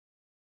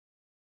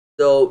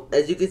So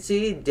as you can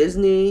see,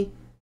 Disney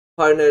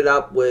partnered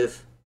up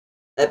with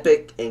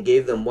Epic and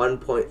gave them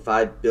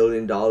 $1.5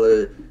 billion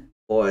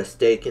for a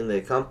stake in the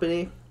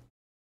company.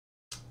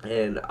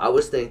 And I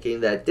was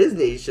thinking that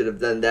Disney should have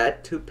done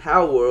that to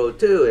palworld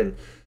too, and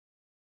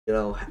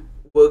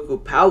work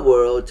with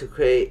palworld to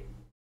create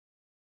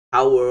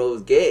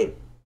palworld's game.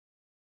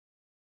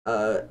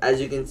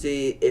 As you can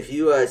see, if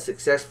you are a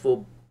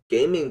successful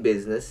gaming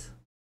business,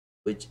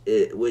 which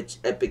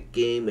Epic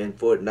Game and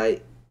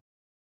Fortnite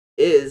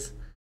is,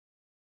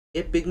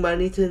 get big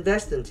money to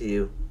invest into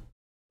you.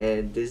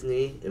 And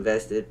Disney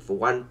invested for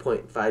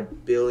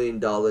 $1.5 billion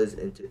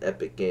into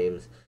Epic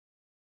Games.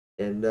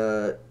 And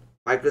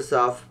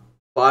Microsoft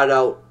bought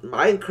out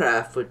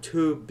Minecraft for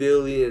 $2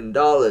 billion.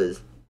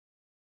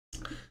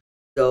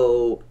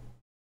 So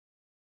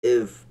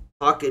if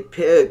Pocket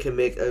Pair can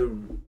make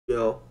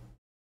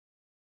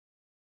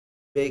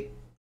make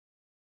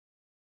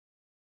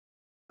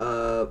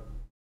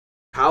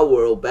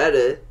palworld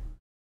better,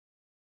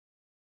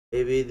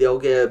 maybe they'll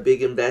get a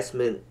big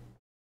investment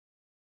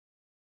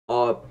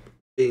or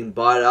being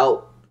bought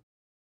out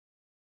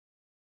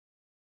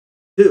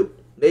too.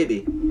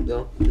 Maybe,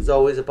 it's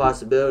always a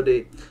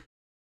possibility.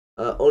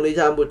 Only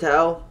time will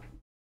tell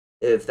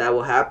if that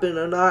will happen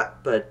or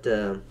not. But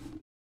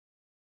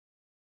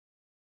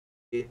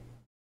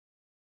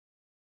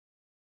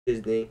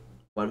Disney,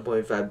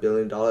 $1.5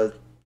 billion,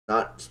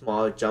 not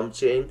small jump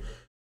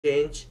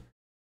change,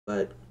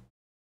 but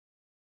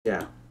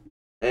yeah.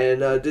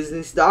 And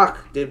Disney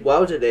stock did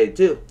well today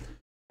too.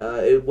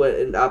 It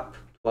went up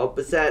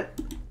 12%.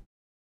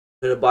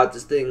 Could have bought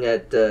this thing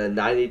at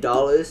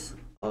 $90.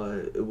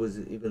 It was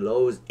even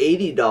low. It was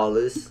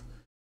 $80.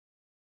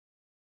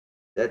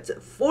 That's a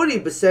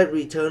 40%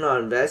 return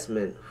on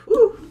investment.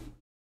 Whew.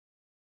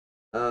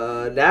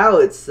 Now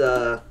it's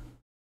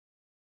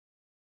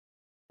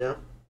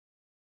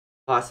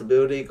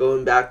possibility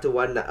going back to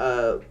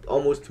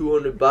almost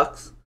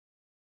 $200.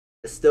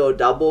 It's still a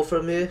double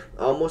from here,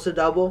 almost a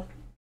double.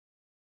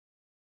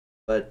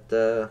 But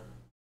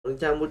only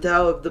time will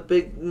tell if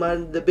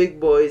the big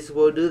boys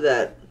will do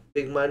that.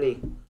 Big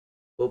money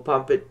will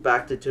pump it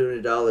back to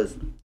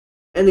 $200.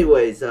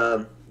 Anyways,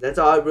 that's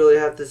all I really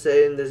have to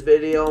say in this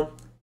video.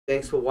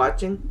 Thanks for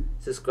watching.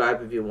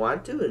 Subscribe if you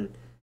want to, and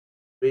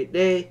great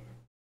day.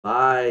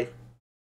 Bye.